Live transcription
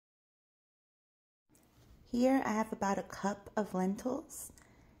Here I have about a cup of lentils.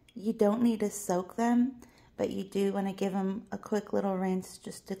 You don't need to soak them, but you do want to give them a quick little rinse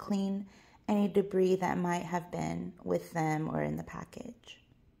just to clean any debris that might have been with them or in the package.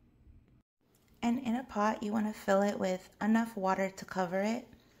 And in a pot, you want to fill it with enough water to cover it.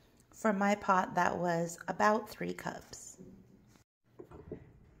 For my pot, that was about 3 cups.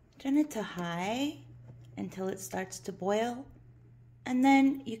 Turn it to high until it starts to boil, and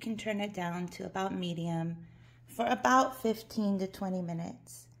then you can turn it down to about medium for about 15 to 20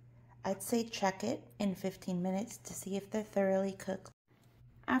 minutes. I'd say check it in 15 minutes to see if they're thoroughly cooked.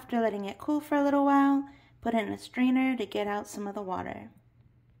 After letting it cool for a little while, put it in a strainer to get out some of the water.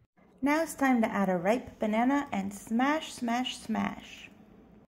 Now it's time to add a ripe banana and smash, smash, smash.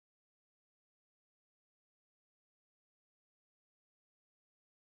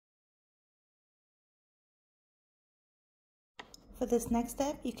 For this next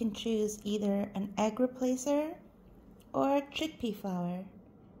step, you can choose either an egg replacer or chickpea flour.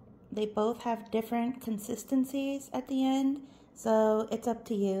 They both have different consistencies at the end, so it's up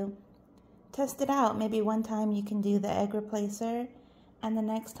to you. Test it out. Maybe one time you can do the egg replacer and the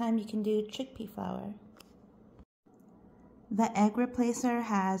next time you can do chickpea flour. The egg replacer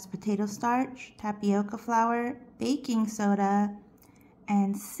has potato starch, tapioca flour, baking soda,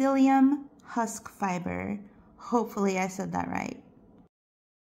 and psyllium husk fiber. Hopefully I said that right.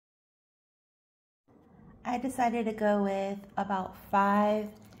 I decided to go with about 5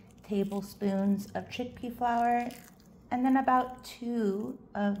 tablespoons of chickpea flour and then about 2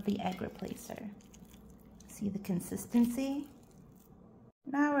 of the egg replacer. See the consistency?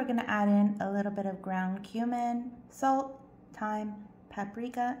 Now we're going to add in a little bit of ground cumin, salt, thyme,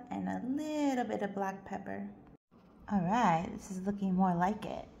 paprika, and a little bit of black pepper. Alright, this is looking more like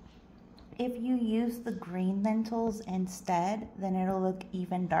it. If you use the green lentils instead, then it'll look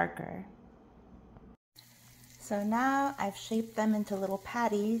even darker. So now I've shaped them into little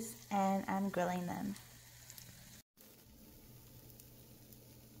patties and I'm grilling them.